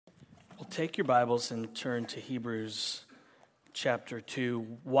Take your Bibles and turn to Hebrews chapter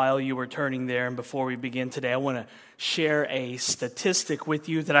 2. While you were turning there and before we begin today, I want to share a statistic with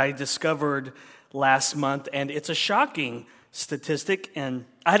you that I discovered last month, and it's a shocking statistic, and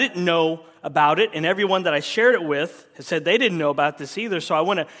I didn't know about it, and everyone that I shared it with has said they didn't know about this either, so I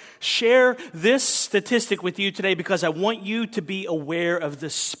want to share this statistic with you today because I want you to be aware of the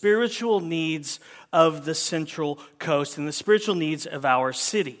spiritual needs of the Central Coast and the spiritual needs of our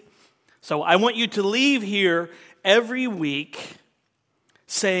city. So I want you to leave here every week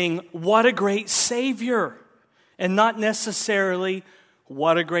saying, what a great Savior, and not necessarily,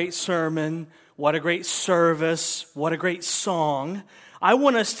 what a great sermon, what a great service, what a great song. I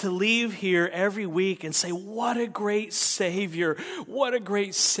want us to leave here every week and say, what a great Savior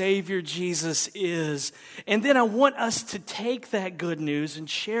Jesus is. And then I want us to take that good news and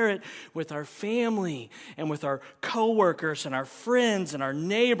share it with our family and with our coworkers and our friends and our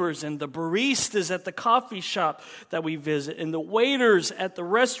neighbors and the baristas at the coffee shop that we visit and the waiters at the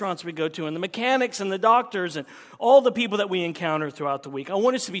restaurants we go to and the mechanics and the doctors and all the people that we encounter throughout the week. I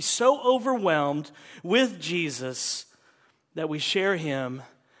want us to be so overwhelmed with Jesus that we share him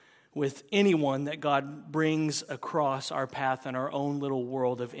with anyone that God brings across our path in our own little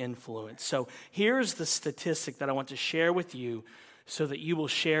world of influence. So here's the statistic that I want to share with you so that you will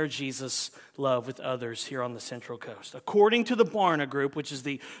share Jesus' love with others here on the Central Coast. According to the Barna Group, which is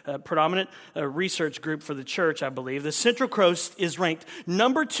the predominant research group for the church, I believe, the Central Coast is ranked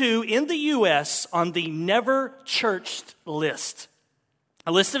number 2 in the U.S. on the Never Churched list.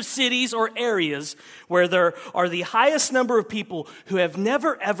 A list of cities or areas where there are the highest number of people who have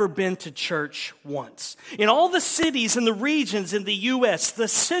never ever been to church once. In all the cities and the regions in the U.S., the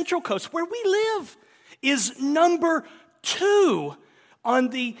Central Coast, where we live, is number 2 on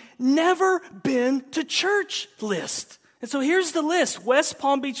the never been to church list. And so here's the list. West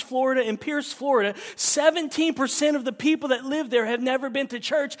Palm Beach, Florida, and Pierce, Florida, 17% of the people that live there have never been to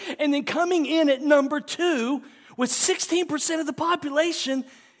church. And then coming in at number 2, with 16% of the population,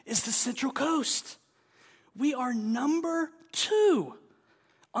 is the Central Coast. We are number 2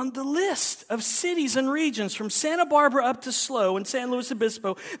 on the list of cities and regions from Santa Barbara up to SLO and San Luis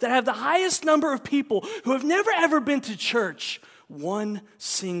Obispo that have the highest number of people who have never ever been to church one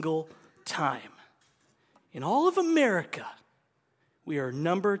single time. In all of America, we are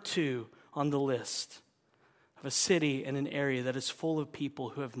number 2 on the list of a city and an area that is full of people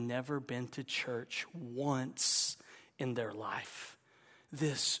who have never been to church once in their life.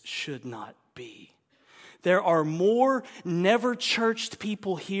 This should not be. There are more never churched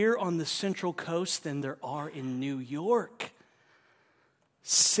people here on the Central Coast than there are in New York.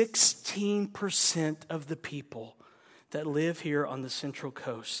 16% of the people that live here on the Central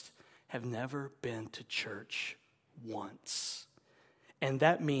Coast have never been to church once. And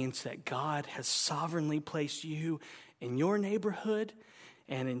that means that God has sovereignly placed you in your neighborhood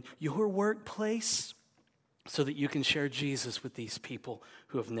and in your workplace so that you can share Jesus with these people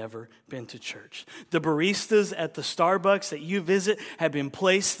who have never been to church. The baristas at the Starbucks that you visit have been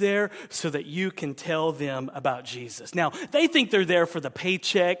placed there so that you can tell them about Jesus. Now, they think they're there for the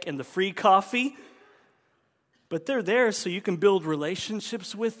paycheck and the free coffee, but they're there so you can build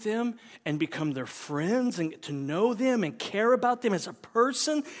relationships with them and become their friends and get to know them and care about them as a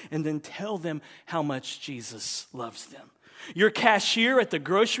person and then tell them how much Jesus loves them. Your cashier at the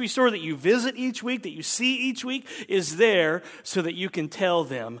grocery store that you visit each week, that you see each week, is there so that you can tell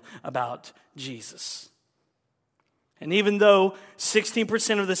them about Jesus. And even though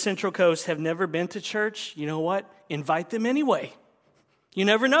 16% of the Central Coast have never been to church, you know what? Invite them anyway. You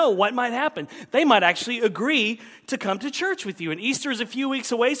never know what might happen. They might actually agree to come to church with you. And Easter is a few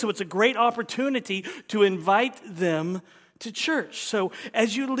weeks away, so it's a great opportunity to invite them to church. So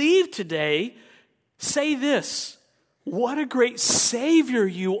as you leave today, say this: what a great Savior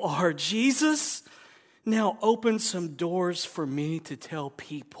you are, Jesus. Now open some doors for me to tell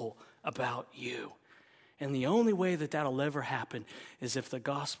people about you. And the only way that that'll ever happen is if the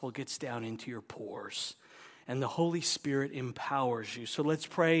gospel gets down into your pores and the Holy Spirit empowers you. So let's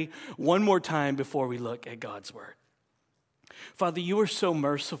pray one more time before we look at God's word. Father, you are so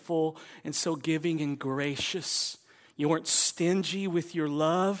merciful and so giving and gracious. You weren't stingy with your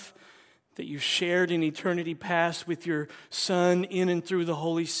love that you shared in eternity past with your Son in and through the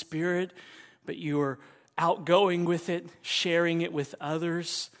Holy Spirit, but you are outgoing with it, sharing it with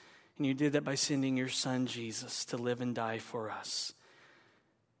others, and you did that by sending your Son Jesus to live and die for us.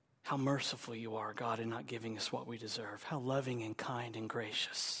 How merciful you are, God, in not giving us what we deserve. How loving and kind and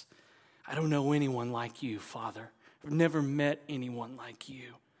gracious. I don't know anyone like you, Father. I've never met anyone like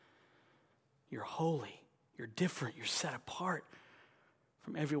you. You're holy. You're different. You're set apart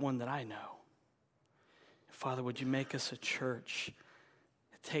from everyone that I know. Father, would you make us a church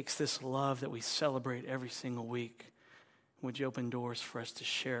that takes this love that we celebrate every single week? Would you open doors for us to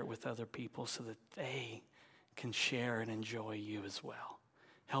share it with other people so that they can share and enjoy you as well?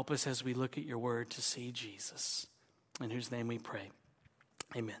 Help us as we look at your word to see Jesus, in whose name we pray.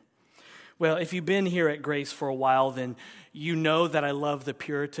 Amen. Well, if you've been here at Grace for a while, then you know that I love the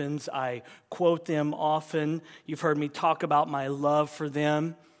Puritans. I quote them often. You've heard me talk about my love for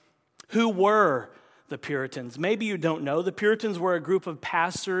them. Who were the Puritans? Maybe you don't know. The Puritans were a group of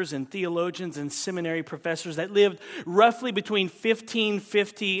pastors and theologians and seminary professors that lived roughly between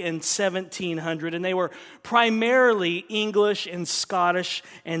 1550 and 1700, and they were primarily English and Scottish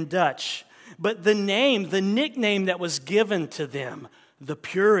and Dutch. But the nickname that was given to them, the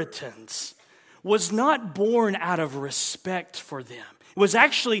Puritans, was not born out of respect for them. It was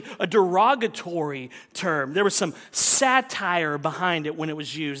actually a derogatory term. There was some satire behind it when it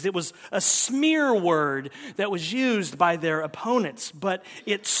was used. It was a smear word that was used by their opponents, but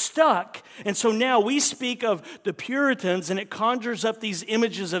it stuck. And so now we speak of the Puritans, and it conjures up these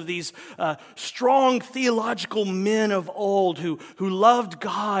images of these strong theological men of old who loved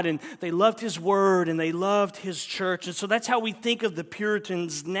God, and they loved His Word, and they loved His church. And so that's how we think of the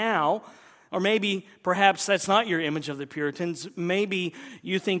Puritans now. Or maybe, perhaps that's not your image of the Puritans. Maybe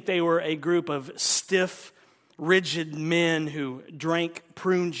you think they were a group of stiff, rigid men who drank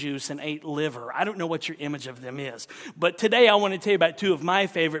prune juice and ate liver. I don't know what your image of them is. But today I want to tell you about two of my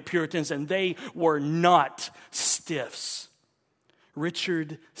favorite Puritans, and they were not stiffs.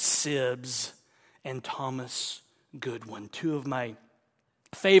 Richard Sibbes and Thomas Goodwin, two of my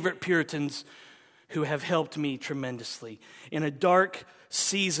favorite Puritans who have helped me tremendously. In a dark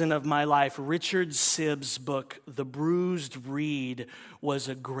season of my life, Richard Sibbes' book, The Bruised Reed, was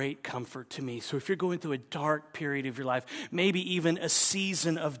a great comfort to me. So if you're going through a dark period of your life, maybe even a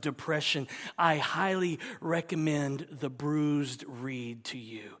season of depression, I highly recommend The Bruised Reed to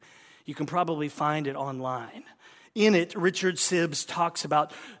you. You can probably find it online. In it, Richard Sibbes talks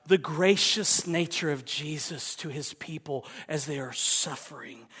about the gracious nature of Jesus to his people as they are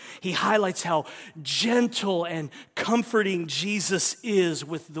suffering. He highlights how gentle and comforting Jesus is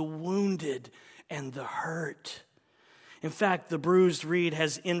with the wounded and the hurt. In fact, The Bruised Reed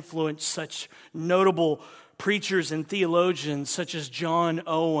has influenced such notable preachers and theologians such as John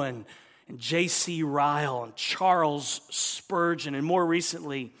Owen and J.C. Ryle and Charles Spurgeon, and more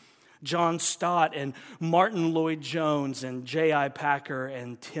recently, John Stott and Martin Lloyd-Jones and J.I. Packer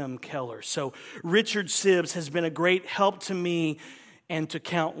and Tim Keller. So Richard Sibbes has been a great help to me and to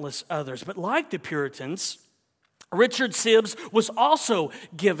countless others. But like the Puritans, Richard Sibbes was also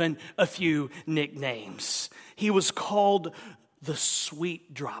given a few nicknames. He was called the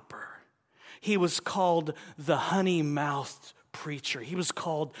Sweet Dropper. He was called the Honey-Mouthed Preacher. He was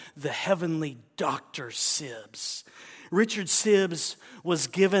called the Heavenly Dr. Sibbes. Richard Sibbes was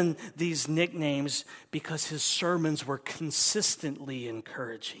given these nicknames because his sermons were consistently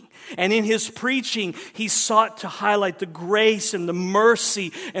encouraging. And in his preaching, he sought to highlight the grace and the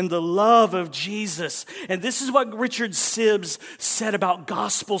mercy and the love of Jesus. And this is what Richard Sibbes said about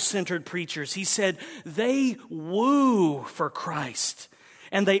gospel-centered preachers. He said, they woo for Christ,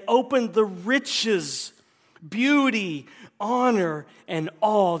 and they open the riches, beauty, honor, and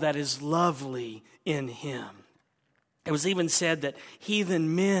all that is lovely in Him. It was even said that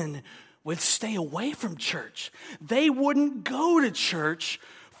heathen men would stay away from church. They wouldn't go to church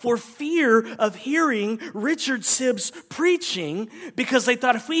for fear of hearing Richard Sibbes preaching, because they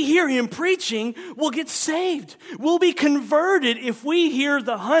thought if we hear him preaching, we'll get saved. We'll be converted if we hear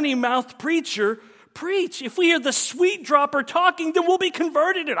the honey-mouthed preacher preach. If we hear the sweet dropper talking, then we'll be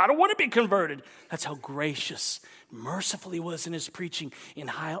converted, and I don't want to be converted. That's how gracious, merciful He was in His preaching, in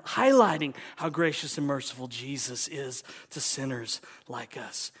highlighting how gracious and merciful Jesus is to sinners like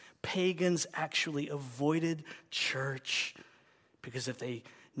us. Pagans actually avoided church because if they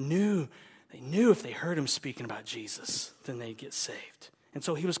knew if they heard Him speaking about Jesus, then they'd get saved. And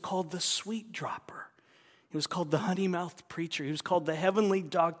so He was called the Sweet Dropper. He was called the Honey-Mouthed Preacher. He was called the Heavenly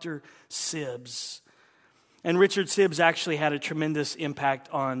Dr. Sibbes. And Richard Sibbes actually had a tremendous impact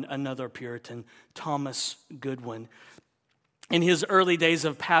on another Puritan, Thomas Goodwin. In his early days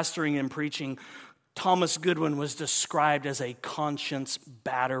of pastoring and preaching, Thomas Goodwin was described as a conscience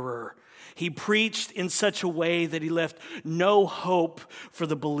batterer. He preached in such a way that he left no hope for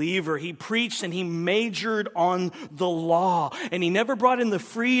the believer. He preached and he majored on the law, and he never brought in the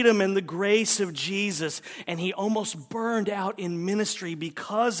freedom and the grace of Jesus, and he almost burned out in ministry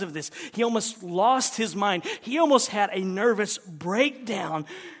because of this. He almost lost his mind. He almost had a nervous breakdown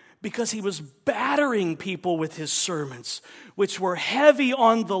because he was battering people with his sermons, which were heavy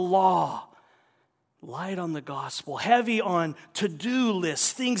on the law, light on the gospel, heavy on to-do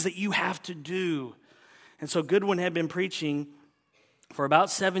lists, things that you have to do. And so Goodwin had been preaching for about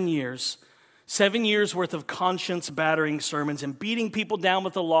 7 years, 7 years worth of conscience-battering sermons and beating people down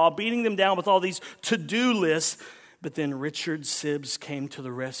with the law, beating them down with all these to-do lists. But then Richard Sibbes came to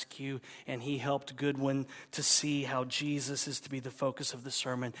the rescue, and he helped Goodwin to see how Jesus is to be the focus of the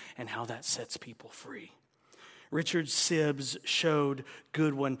sermon and how that sets people free. Richard Sibbes showed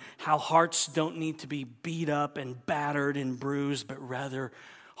Goodwin how hearts don't need to be beat up and battered and bruised, but rather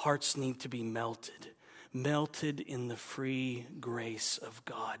hearts need to be melted in the free grace of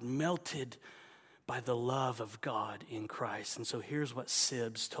God, melted by the love of God in Christ. And so here's what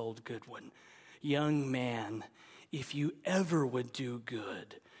Sibbes told Goodwin. Young man, if you ever would do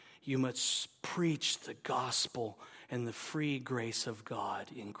good, you must preach the gospel and the free grace of God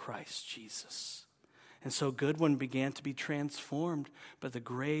in Christ Jesus. And so Goodwin began to be transformed by the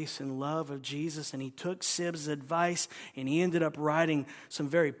grace and love of Jesus, and he took Sibbes' advice, and he ended up writing some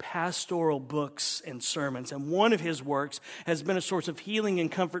very pastoral books and sermons. And one of his works has been a source of healing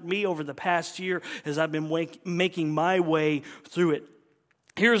and comfort me over the past year as I've been making my way through it.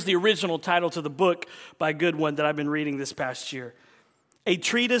 Here's the original title to the book by Goodwin that I've been reading this past year. A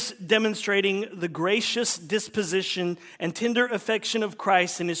treatise demonstrating the gracious disposition and tender affection of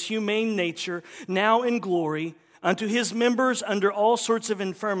Christ in his humane nature, now in glory, unto his members under all sorts of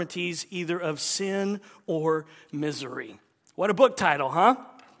infirmities, either of sin or misery. What a book title, huh?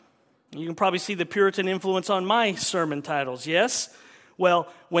 You can probably see the Puritan influence on my sermon titles, yes? Well,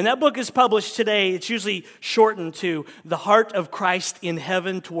 when that book is published today, it's usually shortened to The Heart of Christ in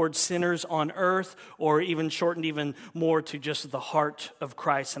Heaven Towards Sinners on Earth, or even shortened even more to just The Heart of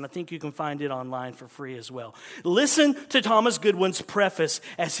Christ. And I think you can find it online for free as well. Listen to Thomas Goodwin's preface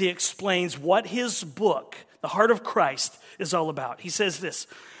as he explains what his book, The Heart of Christ, is all about. He says this,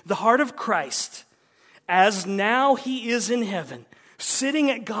 the heart of Christ, as now he is in heaven, sitting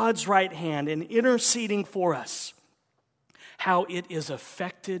at God's right hand and interceding for us, how it is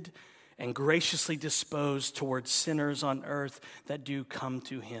affected and graciously disposed towards sinners on earth that do come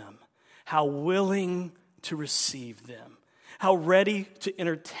to him. How willing to receive them. How ready to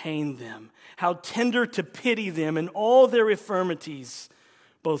entertain them. How tender to pity them in all their infirmities,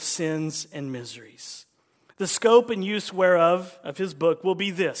 both sins and miseries. The scope and use whereof, of his book, will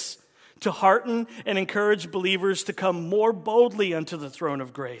be this: to hearten and encourage believers to come more boldly unto the throne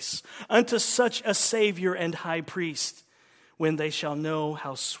of grace, unto such a Savior and High Priest, when they shall know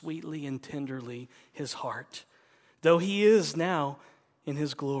how sweetly and tenderly his heart, though he is now in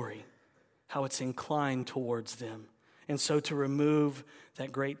his glory, how it's inclined towards them, and so to remove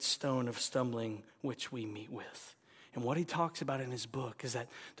that great stone of stumbling which we meet with. And what he talks about in his book is that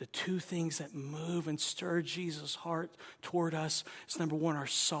the two things that move and stir Jesus' heart toward us is, number one, our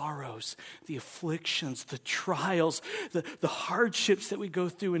sorrows, the afflictions, the trials, the hardships that we go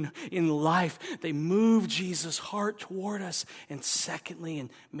through in life. They move Jesus' heart toward us. And secondly, and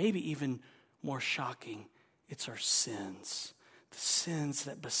maybe even more shocking, it's our sins. The sins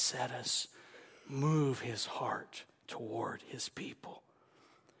that beset us move his heart toward his people.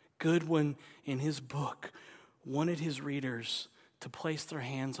 Goodwin, in his book, wanted his readers to place their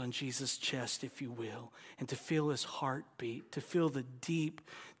hands on Jesus' chest, if you will, and to feel his heartbeat, to feel the deep,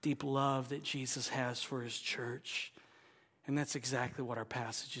 deep love that Jesus has for his church. And that's exactly what our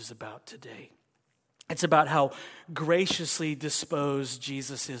passage is about today. It's about how graciously disposed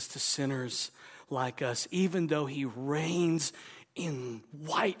Jesus is to sinners like us, even though he reigns in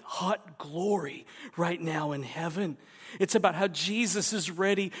white-hot glory right now in heaven. It's about how Jesus is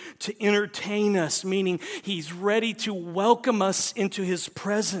ready to entertain us, meaning he's ready to welcome us into his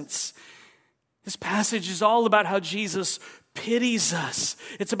presence. This passage is all about how Jesus pities us.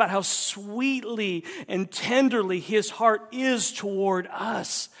 It's about how sweetly and tenderly his heart is toward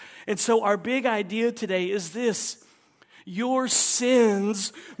us. And so our big idea today is this: your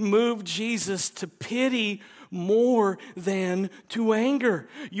sins move Jesus to pity more than to anger.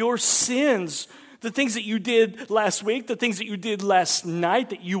 Your sins, the things that you did last week, the things that you did last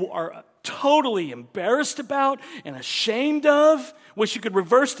night that you are totally embarrassed about and ashamed of, wish you could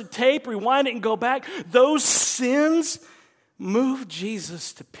reverse the tape, rewind it, and go back, those sins move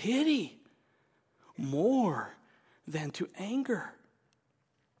Jesus to pity more than to anger.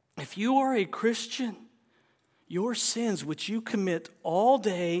 If you are a Christian, your sins, which you commit all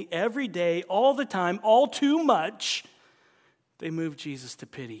day, every day, all the time, all too much, they move Jesus to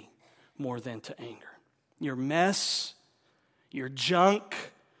pity more than to anger. Your mess, your junk,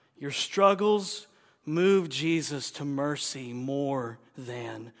 your struggles, move Jesus to mercy more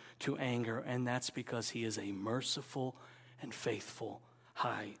than to anger, and that's because he is a merciful and faithful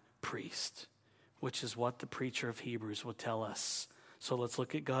high priest, which is what the preacher of Hebrews will tell us. So let's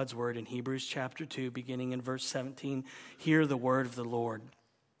look at God's word in Hebrews chapter 2, beginning in verse 17. Hear the word of the Lord.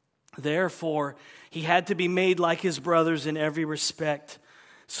 Therefore, he had to be made like his brothers in every respect,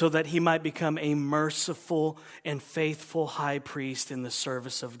 so that he might become a merciful and faithful high priest in the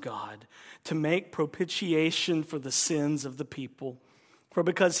service of God, to make propitiation for the sins of the people. For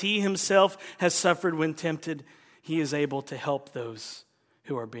because he himself has suffered when tempted, he is able to help those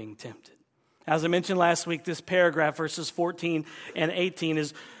who are being tempted. As I mentioned last week, this paragraph, verses 14 and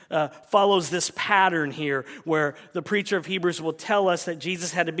 18, follows this pattern here where the preacher of Hebrews will tell us that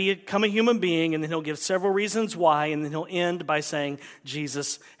Jesus had to become a human being, and then he'll give several reasons why, and then he'll end by saying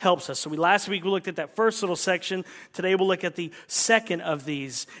Jesus helps us. So last week we looked at that first little section. Today we'll look at the second of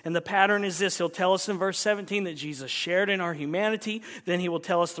these. And the pattern is this. He'll tell us in verse 17 that Jesus shared in our humanity. Then he will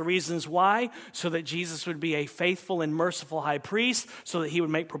tell us the reasons why, so that Jesus would be a faithful and merciful high priest, so that he would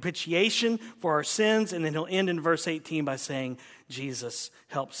make propitiation for our sins. And then he'll end in verse 18 by saying Jesus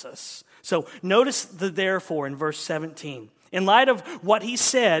helps us. So notice the therefore in verse 17. In light of what he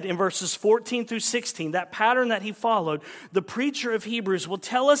said in verses 14 through 16, that pattern that he followed, the preacher of Hebrews will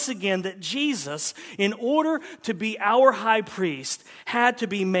tell us again that Jesus, in order to be our high priest, had to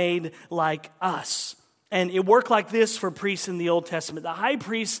be made like us. And it worked like this for priests in the Old Testament. The high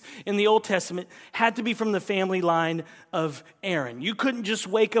priest in the Old Testament had to be from the family line of Aaron. You couldn't just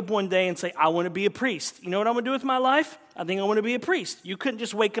wake up one day and say, I want to be a priest. You know what I'm going to do with my life? I think I want to be a priest. You couldn't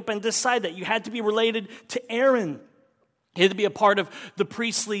just wake up and decide that. You had to be related to Aaron. You had to be a part of the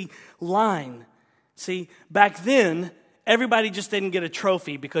priestly line. See, back then, everybody just didn't get a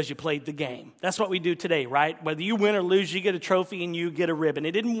trophy because you played the game. That's what we do today, right? Whether you win or lose, you get a trophy and you get a ribbon.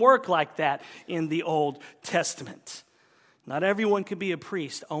 It didn't work like that in the Old Testament. Not everyone could be a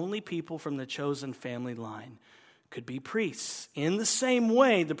priest. Only people from the chosen family line could be priests. In the same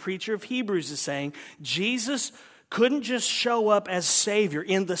way, the preacher of Hebrews is saying, Jesus couldn't just show up as Savior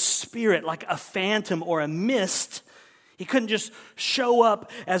in the Spirit like a phantom or a mist. He couldn't just show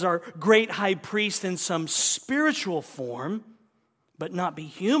up as our great high priest in some spiritual form, but not be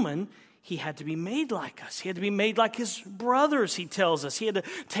human. He had to be made like us. He had to be made like his brothers, he tells us. He had to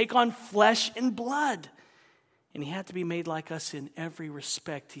take on flesh and blood. And he had to be made like us in every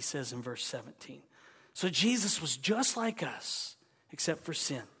respect, he says in verse 17. So Jesus was just like us, except for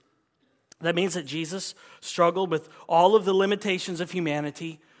sin. That means that Jesus struggled with all of the limitations of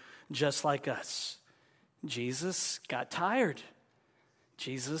humanity, just like us. Jesus got tired.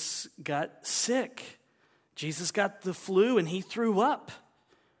 Jesus got sick. Jesus got the flu and he threw up.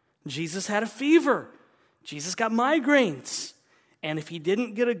 Jesus had a fever. Jesus got migraines. And if he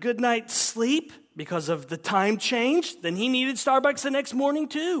didn't get a good night's sleep because of the time change, then he needed Starbucks the next morning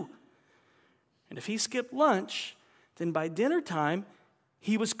too. And if he skipped lunch, then by dinner time,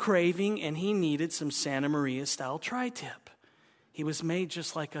 he was craving and he needed some Santa Maria style tri-tip. He was made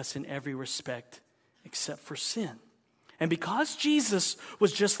just like us in every respect, except for sin. And because Jesus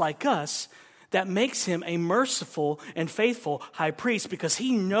was just like us, that makes him a merciful and faithful high priest, because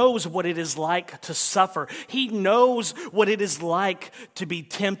he knows what it is like to suffer. He knows what it is like to be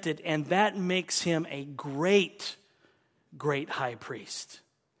tempted, and that makes him a great, great high priest.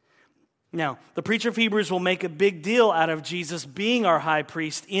 Now, the preacher of Hebrews will make a big deal out of Jesus being our high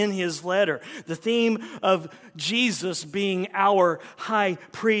priest in his letter. The theme of Jesus being our high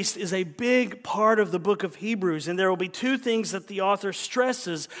priest is a big part of the book of Hebrews. And there will be two things that the author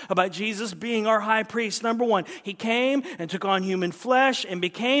stresses about Jesus being our high priest. Number one, he came and took on human flesh and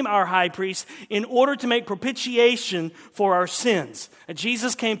became our high priest in order to make propitiation for our sins. And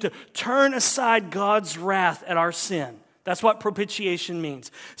Jesus came to turn aside God's wrath at our sin. That's what propitiation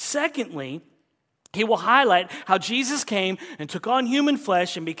means. Secondly, he will highlight how Jesus came and took on human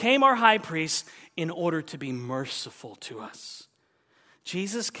flesh and became our high priest in order to be merciful to us.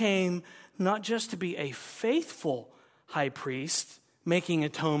 Jesus came not just to be a faithful high priest, making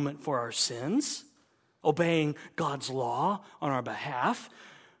atonement for our sins, obeying God's law on our behalf,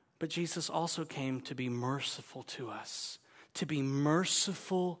 but Jesus also came to be merciful to us, to be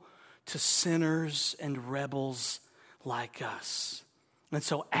merciful to sinners and rebels like us. And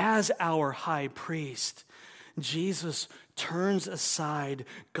so as our high priest, Jesus turns aside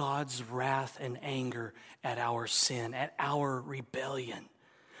God's wrath and anger at our sin, at our rebellion.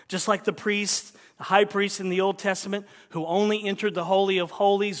 Just like the high priest in the Old Testament, who only entered the Holy of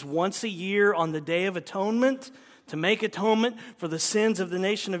Holies once a year on the Day of Atonement to make atonement for the sins of the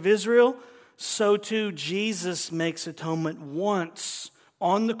nation of Israel, so too Jesus makes atonement once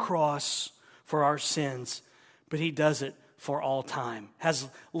on the cross for our sins, but he does it for all time, has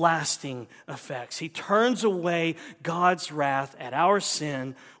lasting effects. He turns away God's wrath at our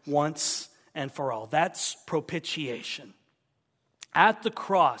sin once and for all. That's propitiation. At the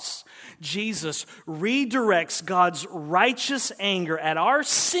cross, Jesus redirects God's righteous anger at our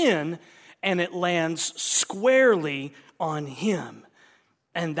sin, and it lands squarely on him.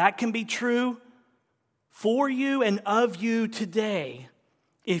 And that can be true for you and of you today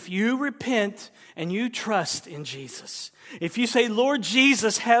if you repent and you trust in Jesus. If you say, Lord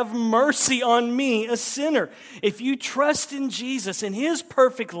Jesus, have mercy on me, a sinner. If you trust in Jesus, in his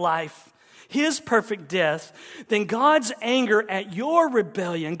perfect life, his perfect death, then God's anger at your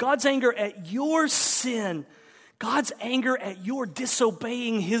rebellion, God's anger at your sin, God's anger at your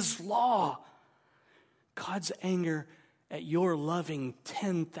disobeying his law, God's anger at your loving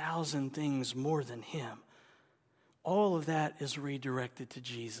 10,000 things more than him, all of that is redirected to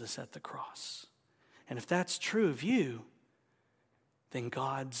Jesus at the cross. And if that's true of you, then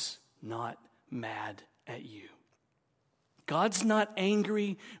God's not mad at you. God's not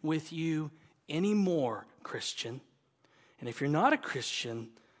angry with you anymore, Christian. And if you're not a Christian,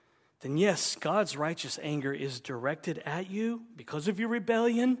 then yes, God's righteous anger is directed at you because of your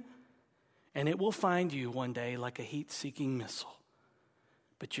rebellion, and it will find you one day like a heat-seeking missile.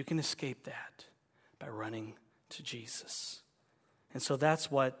 But you can escape that by running to Jesus. And so that's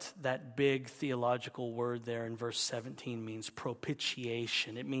what that big theological word there in verse 17 means,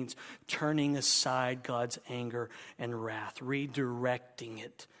 propitiation. It means turning aside God's anger and wrath, redirecting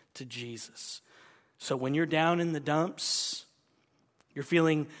it to Jesus. So when you're down in the dumps, you're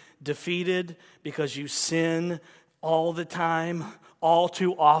feeling defeated because you sin all the time, all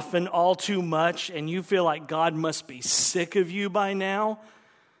too often, all too much, and you feel like God must be sick of you by now,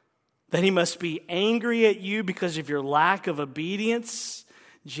 that he must be angry at you because of your lack of obedience,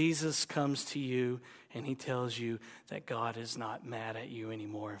 Jesus comes to you and he tells you that God is not mad at you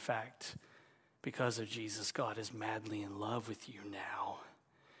anymore. In fact, because of Jesus, God is madly in love with you now.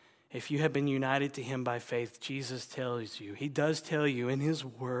 If you have been united to him by faith, Jesus tells you, he does tell you in his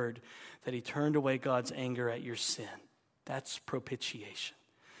word that he turned away God's anger at your sin. That's propitiation.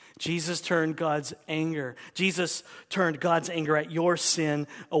 Jesus turned God's anger at your sin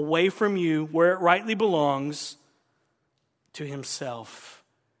away from you where it rightly belongs to himself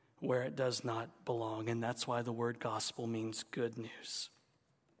where it does not belong. And that's why the word gospel means good news.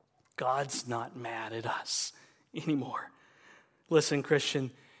 God's not mad at us anymore. Listen,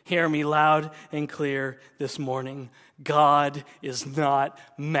 Christian, hear me loud and clear this morning. God is not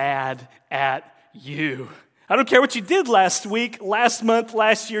mad at you. I don't care what you did last week, last month,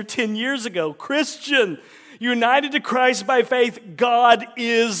 last year, 10 years ago. Christian, united to Christ by faith, God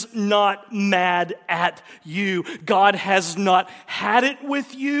is not mad at you. God has not had it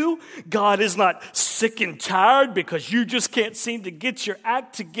with you. God is not sick and tired because you just can't seem to get your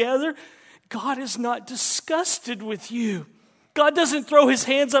act together. God is not disgusted with you. God doesn't throw his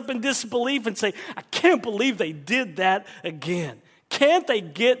hands up in disbelief and say, I can't believe they did that again. Can't they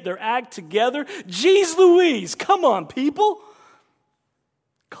get their act together? Jeez Louise, come on, people.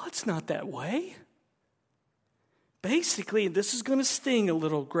 God's not that way. Basically, this is going to sting a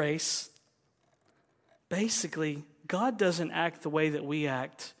little, Grace. Basically, God doesn't act the way that we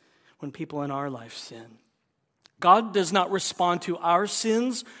act when people in our life sin. God does not respond to our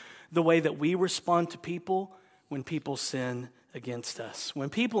sins the way that we respond to people when people sin against us. When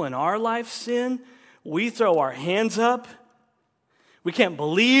people in our life sin, we throw our hands up. We can't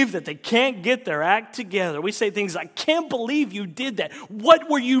believe that they can't get their act together. We say things like, I can't believe you did that. What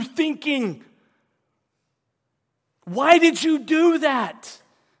were you thinking? Why did you do that?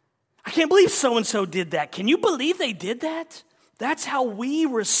 I can't believe so-and-so did that. Can you believe they did that? That's how we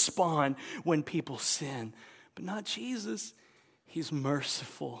respond when people sin. But not Jesus. He's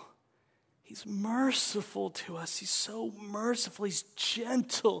merciful. He's merciful to us. He's so merciful. He's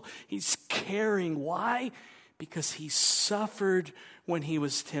gentle. He's caring. Why? Because he suffered when he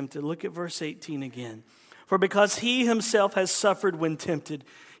was tempted. Look at verse 18 again. For because he himself has suffered when tempted,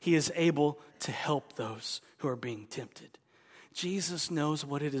 he is able to help those who are being tempted. Jesus knows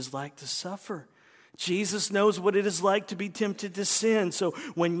what it is like to suffer. Jesus knows what it is like to be tempted to sin. So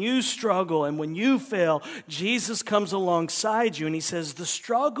when you struggle and when you fail, Jesus comes alongside you and he says, the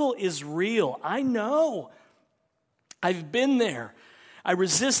struggle is real. I know. I've been there. I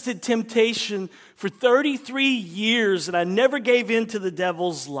resisted temptation for 33 years and I never gave in to the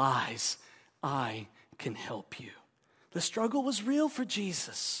devil's lies. I can help you. The struggle was real for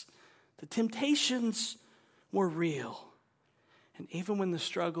Jesus. The temptations were real. And even when the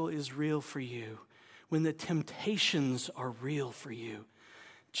struggle is real for you, when the temptations are real for you,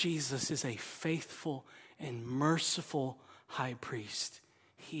 Jesus is a faithful and merciful high priest.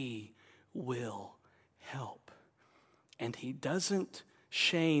 He will help. And he doesn't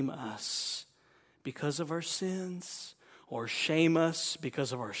shame us because of our sins, or shame us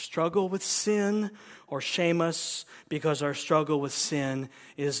because of our struggle with sin, or shame us because our struggle with sin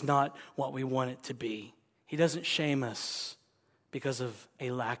is not what we want it to be. He doesn't shame us because of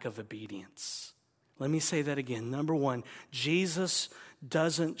a lack of obedience. Let me say that again. Number one, Jesus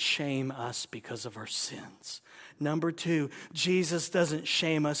doesn't shame us because of our sins. Number two, Jesus doesn't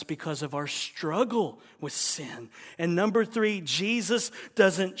shame us because of our struggle with sin. And number three, Jesus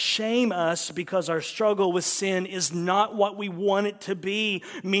doesn't shame us because our struggle with sin is not what we want it to be,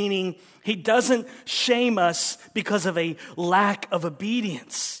 meaning he doesn't shame us because of a lack of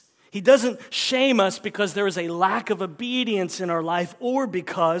obedience. He doesn't shame us because there is a lack of obedience in our life or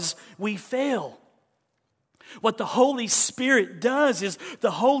because we fail. What the Holy Spirit does is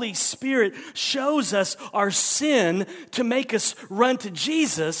the Holy Spirit shows us our sin to make us run to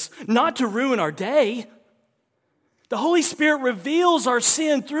Jesus, not to ruin our day. The Holy Spirit reveals our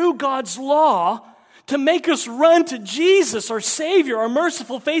sin through God's law to make us run to Jesus, our Savior, our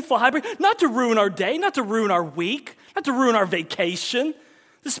merciful, faithful high priest, not to ruin our day, not to ruin our week, not to ruin our vacation.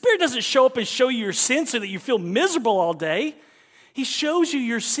 The Spirit doesn't show up and show you your sin so that you feel miserable all day. He shows you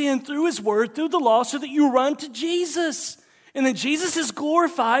your sin through His Word, through the law, so that you run to Jesus. And then Jesus is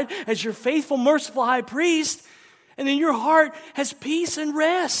glorified as your faithful, merciful high priest. And then your heart has peace and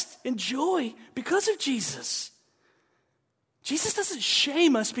rest and joy because of Jesus. Jesus doesn't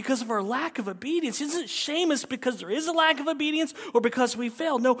shame us because of our lack of obedience. He doesn't shame us because there is a lack of obedience or because we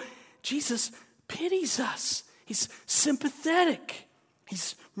fail. No, Jesus pities us. He's sympathetic.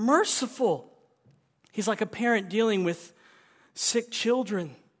 He's merciful. He's like a parent dealing with sick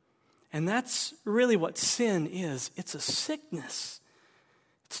children. And that's really what sin is. It's a sickness.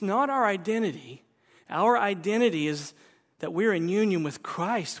 It's not our identity. Our identity is that we're in union with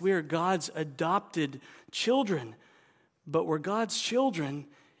Christ. We are God's adopted children. But we're God's children,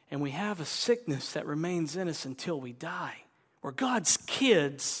 and we have a sickness that remains in us until we die. We're God's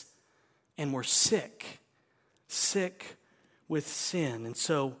kids, and we're sick. Sick with sin. And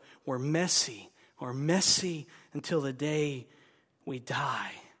so we're messy. We're messy until the day we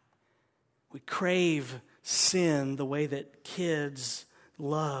die. We crave sin the way that kids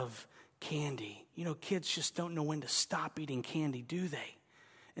love candy. You know, kids just don't know when to stop eating candy, do they?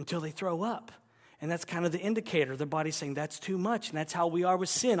 Until they throw up. And that's kind of the indicator. The body's saying that's too much. And that's how we are with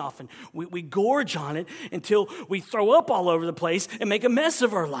sin often. We gorge on it until we throw up all over the place and make a mess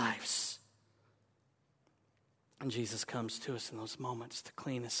of our lives. And Jesus comes to us in those moments to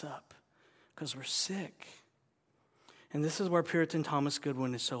clean us up because we're sick. And this is where Puritan Thomas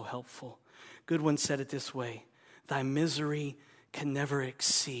Goodwin is so helpful. Goodwin said it this way: thy misery can never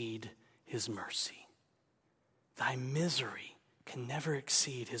exceed His mercy. Thy misery can never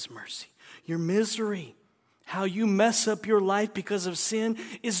exceed His mercy. Your misery, how you mess up your life because of sin,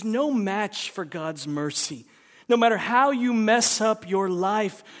 is no match for God's mercy. No matter how you mess up your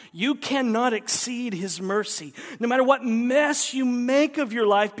life, you cannot exceed His mercy. No matter what mess you make of your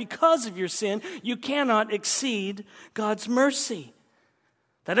life because of your sin, you cannot exceed God's mercy.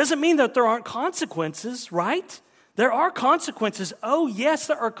 That doesn't mean that there aren't consequences, right? There are consequences. Oh, yes,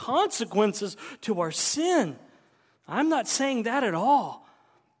 there are consequences to our sin. I'm not saying that at all.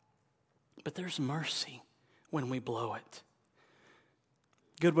 But there's mercy when we blow it.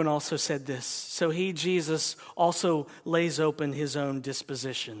 Goodwin also said this: so He, Jesus, also lays open His own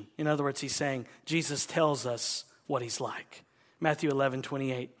disposition. In other words, he's saying Jesus tells us what He's like. Matthew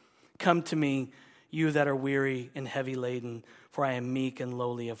 11:28, come to me, you that are weary and heavy laden, for I am meek and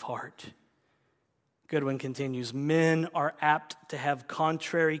lowly of heart. Goodwin continues, men are apt to have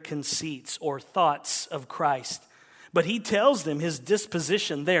contrary conceits or thoughts of Christ. But He tells them His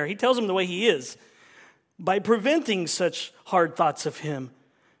disposition there. He tells them the way He is by preventing such hard thoughts of Him,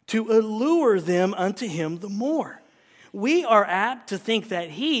 to allure them unto Him the more. We are apt to think that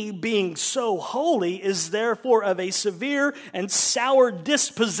He, being so holy, is therefore of a severe and sour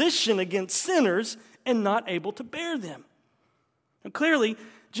disposition against sinners and not able to bear them. And clearly,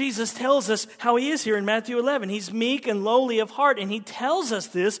 Jesus tells us how He is here in Matthew 11. He's meek and lowly of heart, and He tells us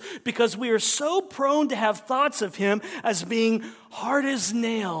this because we are so prone to have thoughts of Him as being hard as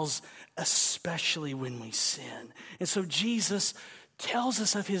nails, especially when we sin. And so Jesus tells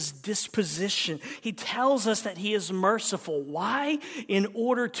us of His disposition. He tells us that He is merciful. Why? In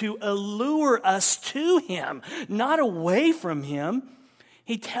order to allure us to Him, not away from Him.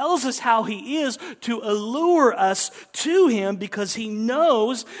 He tells us how he is to allure us to him because he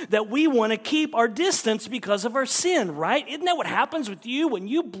knows that we want to keep our distance because of our sin, right? Isn't that what happens with you when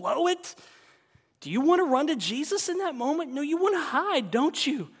you blow it? Do you want to run to Jesus in that moment? No, you want to hide, don't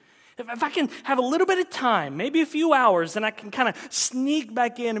you? If I can have a little bit of time, maybe a few hours, then I can kind of sneak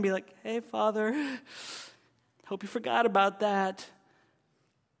back in and be like, hey, Father, hope you forgot about that.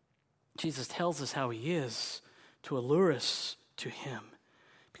 Jesus tells us how he is to allure us to him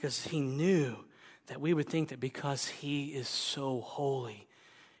because he knew that we would think that because he is so holy,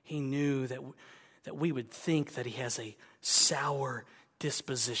 he knew that we would think that he has a sour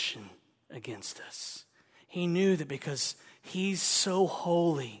disposition against us. He knew that because he's so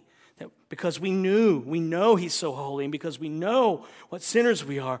holy, that because we know he's so holy, and because we know what sinners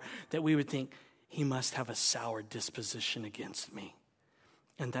we are, that we would think he must have a sour disposition against me.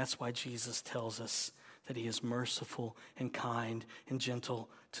 And that's why Jesus tells us that he is merciful and kind and gentle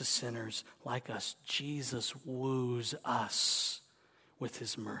to sinners like us. Jesus woos us with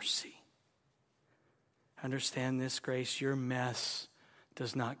his mercy. Understand this, Grace, your mess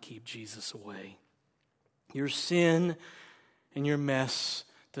does not keep Jesus away. Your sin and your mess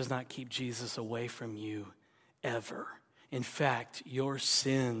does not keep Jesus away from you ever. In fact, your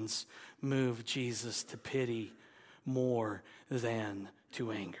sins move Jesus to pity more than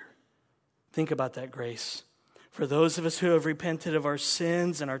to anger. Think about that, Grace. For those of us who have repented of our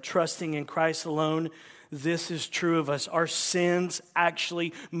sins and are trusting in Christ alone, this is true of us. Our sins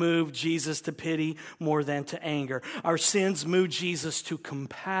actually move Jesus to pity more than to anger. Our sins move Jesus to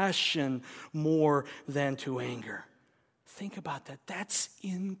compassion more than to anger. Think about that. That's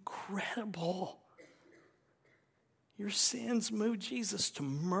incredible. Your sins move Jesus to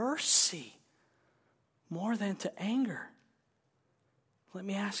mercy more than to anger. Let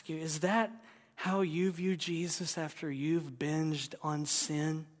me ask you, is that how you view Jesus after you've binged on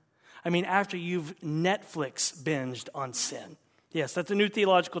sin? I mean, after you've Netflix binged on sin. Yes, that's a new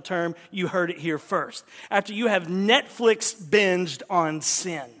theological term. You heard it here first. After you have Netflix binged on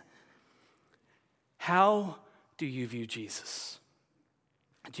sin, how do you view Jesus?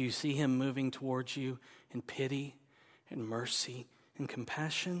 Do you see him moving towards you in pity and mercy and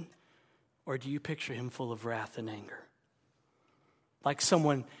compassion? Or do you picture him full of wrath and anger? Like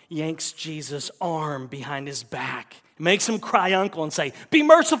someone yanks Jesus' arm behind his back, makes him cry uncle and say, be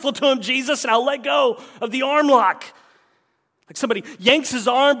merciful to him, Jesus, and I'll let go of the arm lock. Like somebody yanks his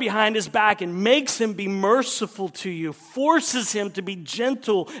arm behind his back and makes him be merciful to you, forces him to be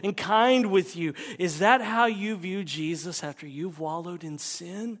gentle and kind with you. Is that how you view Jesus after you've wallowed in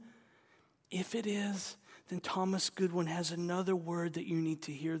sin? If it is, then Thomas Goodwin has another word that you need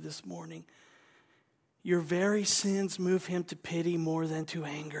to hear this morning. Your very sins move him to pity more than to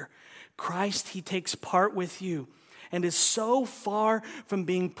anger. Christ, he takes part with you and is so far from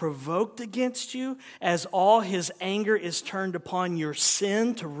being provoked against you as all his anger is turned upon your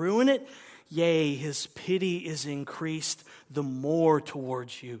sin to ruin it. Yea, his pity is increased the more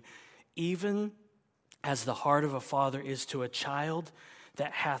towards you, even as the heart of a father is to a child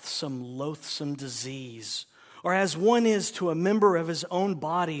that hath some loathsome disease, or as one is to a member of his own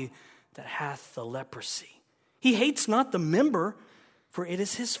body that hath the leprosy. He hates not the member, for it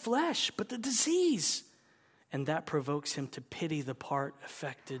is his flesh, but the disease. And that provokes him to pity the part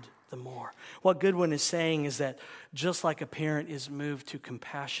affected the more. What Goodwin is saying is that just like a parent is moved to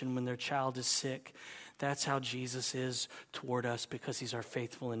compassion when their child is sick, that's how Jesus is toward us because he's our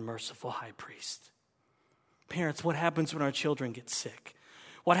faithful and merciful high priest. Parents, what happens when our children get sick?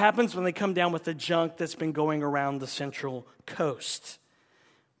 What happens when they come down with the junk that's been going around the Central Coast?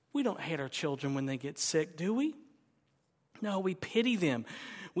 We don't hate our children when they get sick, do we? No, we pity them.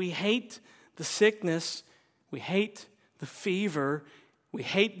 We hate the sickness. We hate the fever. We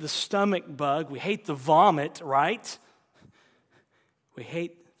hate the stomach bug. We hate the vomit, right? We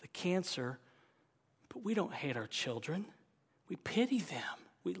hate the cancer. But we don't hate our children. We pity them.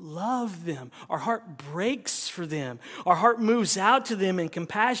 We love them. Our heart breaks for them. Our heart moves out to them in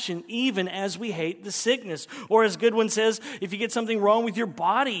compassion even as we hate the sickness. Or as Goodwin says, if you get something wrong with your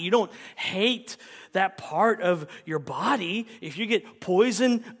body, you don't hate that part of your body. If you get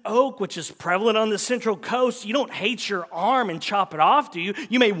poison oak, which is prevalent on the Central Coast, you don't hate your arm and chop it off, do you?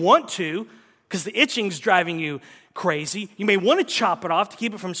 You may want to because the itching's driving you crazy. You may want to chop it off to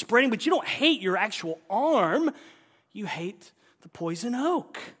keep it from spreading, but you don't hate your actual arm. You hate the poison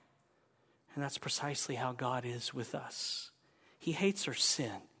oak. And that's precisely how God is with us. He hates our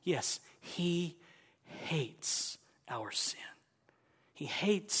sin. Yes, he hates our sin. He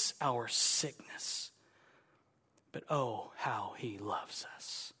hates our sickness. But oh, how he loves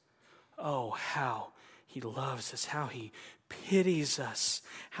us. Oh, how He loves us, how he pities us,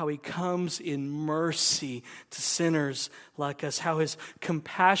 how he comes in mercy to sinners like us, how his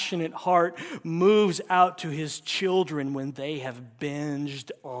compassionate heart moves out to his children when they have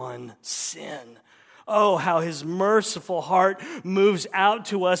binged on sin. Oh, how his merciful heart moves out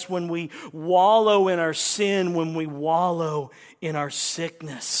to us when we wallow in our sin, when we wallow in our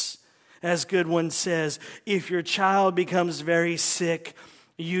sickness. As Goodwin says, if your child becomes very sick,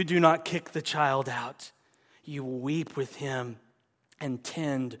 you do not kick the child out. You weep with him and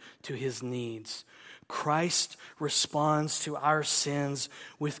tend to his needs. Christ responds to our sins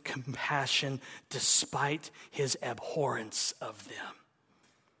with compassion despite his abhorrence of them.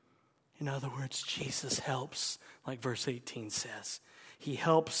 In other words, Jesus helps, like verse 18 says. He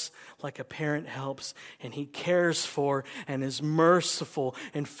helps like a parent helps, and he cares for and is merciful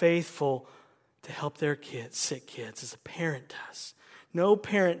and faithful to help their kids, sick kids, as a parent does. No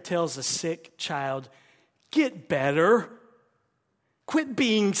parent tells a sick child, get better. Quit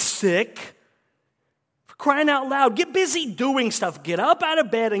being sick. For crying out loud, get busy doing stuff. Get up out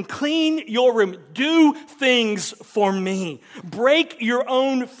of bed and clean your room. Do things for me. Break your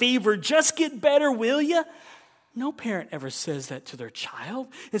own fever. Just get better, will you? No parent ever says that to their child.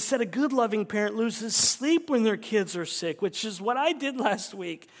 Instead, a good, loving parent loses sleep when their kids are sick, which is what I did last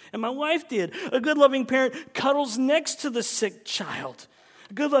week, and my wife did. A good, loving parent cuddles next to the sick child.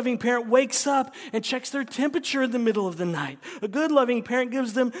 A good, loving parent wakes up and checks their temperature in the middle of the night. A good, loving parent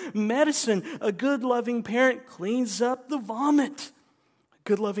gives them medicine. A good, loving parent cleans up the vomit. A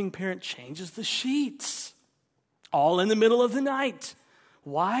good, loving parent changes the sheets, all in the middle of the night.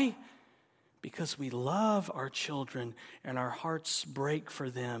 Why? Because we love our children and our hearts break for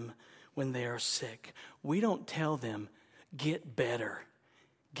them when they are sick. We don't tell them, get better.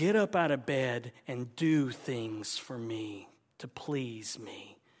 Get up out of bed and do things for me to please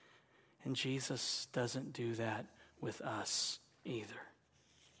me. And Jesus doesn't do that with us either.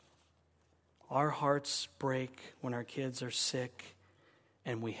 Our hearts break when our kids are sick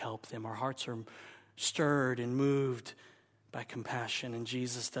and we help them. Our hearts are stirred and moved by compassion, and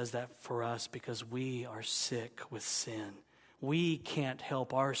Jesus does that for us because we are sick with sin. We can't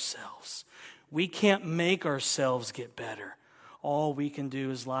help ourselves. We can't make ourselves get better. All we can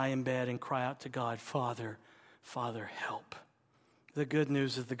do is lie in bed and cry out to God, Father, Father, help. The good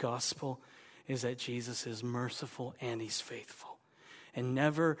news of the gospel is that Jesus is merciful and he's faithful. And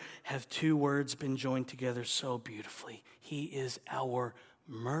never have two words been joined together so beautifully. He is our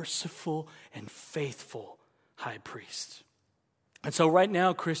merciful and faithful high priest. And so right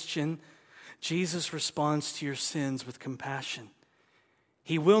now, Christian, Jesus responds to your sins with compassion.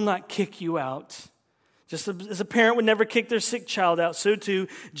 He will not kick you out. Just as a parent would never kick their sick child out, so too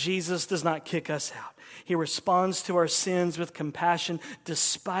Jesus does not kick us out. He responds to our sins with compassion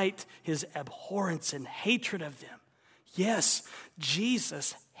despite his abhorrence and hatred of them. Yes,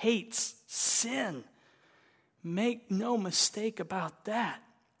 Jesus hates sin. Make no mistake about that.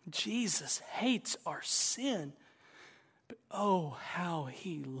 Jesus hates our sin. But oh, how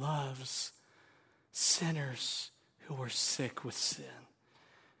he loves sinners who are sick with sin.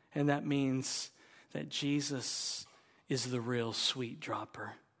 And that means that Jesus is the real sweet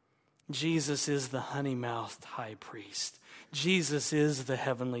dropper. Jesus is the honey-mouthed high priest. Jesus is the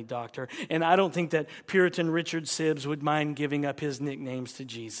heavenly doctor. And I don't think that Puritan Richard Sibbes would mind giving up his nicknames to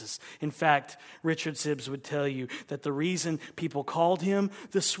Jesus. In fact, Richard Sibbes would tell you that the reason people called him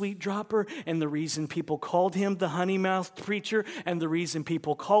the sweet dropper, and the reason people called him the honey-mouthed preacher, and the reason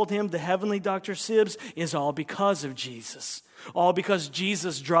people called him the heavenly Dr. Sibbes is all because of Jesus. All because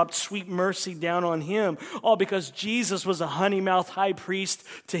Jesus dropped sweet mercy down on him. All because Jesus was a honey-mouthed high priest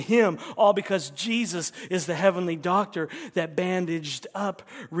to him. All because Jesus is the heavenly doctor that bandaged up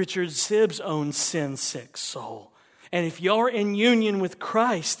Richard Sibbes' own sin-sick soul. And if you're in union with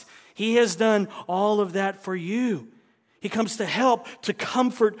Christ, he has done all of that for you. He comes to help, to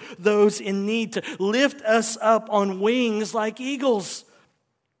comfort those in need, to lift us up on wings like eagles.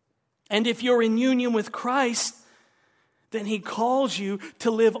 And if you're in union with Christ, then he calls you to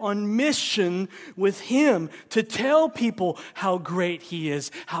live on mission with him, to tell people how great he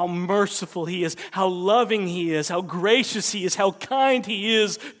is, how merciful he is, how loving he is, how gracious he is, how kind he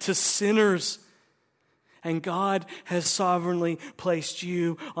is to sinners. And God has sovereignly placed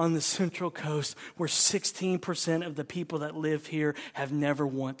you on the Central Coast where 16% of the people that live here have never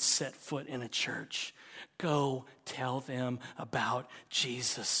once set foot in a church. Go tell them about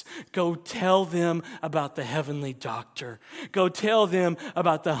Jesus. Go tell them about the heavenly doctor. Go tell them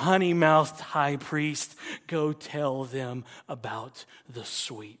about the honey-mouthed high priest. Go tell them about the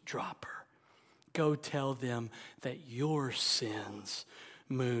sweet dropper. Go tell them that your sins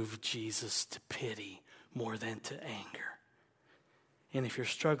move Jesus to pity more than to anger. And if you're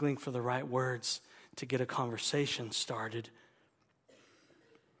struggling for the right words to get a conversation started,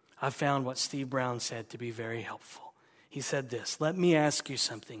 I found what Steve Brown said to be very helpful. He said this, "Let me ask you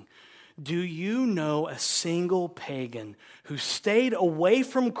something. Do you know a single pagan who stayed away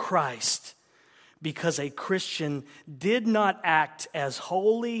from Christ because a Christian did not act as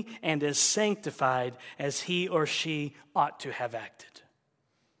holy and as sanctified as he or she ought to have acted?"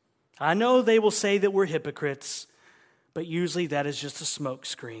 I know they will say that we're hypocrites, but usually that is just a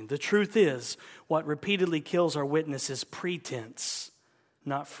smokescreen. The truth is, what repeatedly kills our witness is pretense,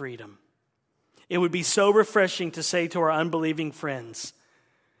 not freedom. It would be so refreshing to say to our unbelieving friends,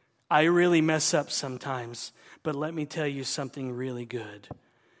 "I really mess up sometimes, but let me tell you something really good.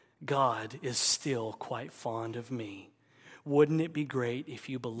 God is still quite fond of me. Wouldn't it be great if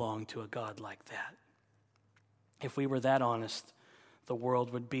you belonged to a God like that?" If we were that honest, the world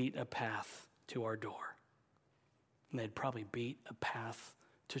would beat a path to our door. And they'd probably beat a path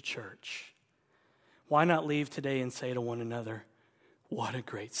to church. Why not leave today and say to one another, "What a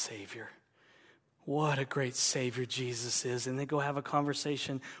great Savior. What a great Savior Jesus is." And then go have a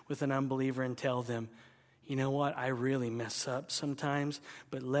conversation with an unbeliever and tell them, "You know what? I really mess up sometimes,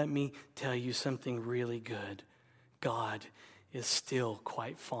 but let me tell you something really good. God is still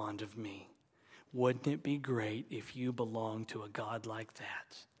quite fond of me. Wouldn't it be great if you belonged to a God like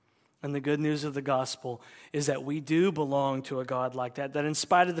that?" And the good news of the gospel is that we do belong to a God like that, that in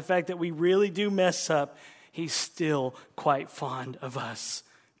spite of the fact that we really do mess up, He's still quite fond of us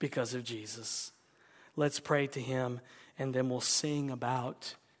because of Jesus. Let's pray to Him, and then we'll sing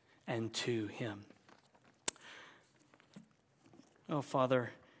about and to Him. Oh,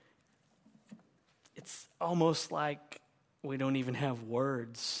 Father, it's almost like we don't even have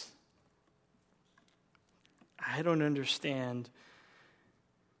words. I don't understand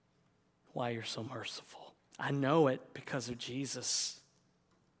why you're so merciful. I know it because of Jesus,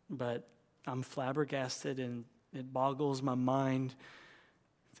 but I'm flabbergasted, and it boggles my mind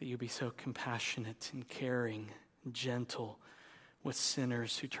that you be so compassionate and caring and gentle with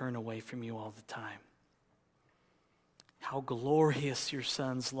sinners who turn away from you all the time. How glorious your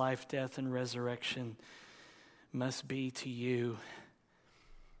Son's life, death, and resurrection must be to you,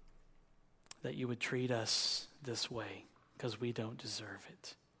 that you would treat us this way because we don't deserve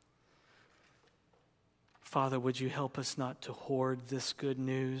it. Father, would you help us not to hoard this good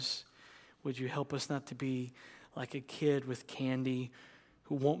news? Would you help us not to be like a kid with candy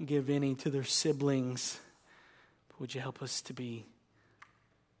who won't give any to their siblings? Would you help us to be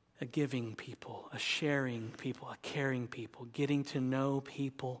a giving people, a sharing people, a caring people, getting to know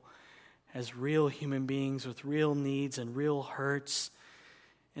people as real human beings with real needs and real hurts?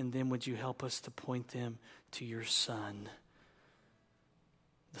 And then would you help us to point them to your Son,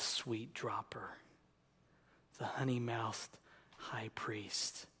 the sweet dropper, the honey-mouthed high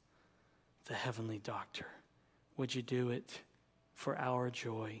priest, the heavenly doctor. Would you do it for our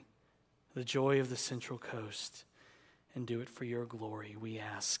joy, the joy of the Central Coast, and do it for your glory, we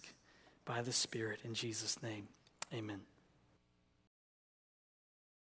ask, by the Spirit, in Jesus' name. Amen.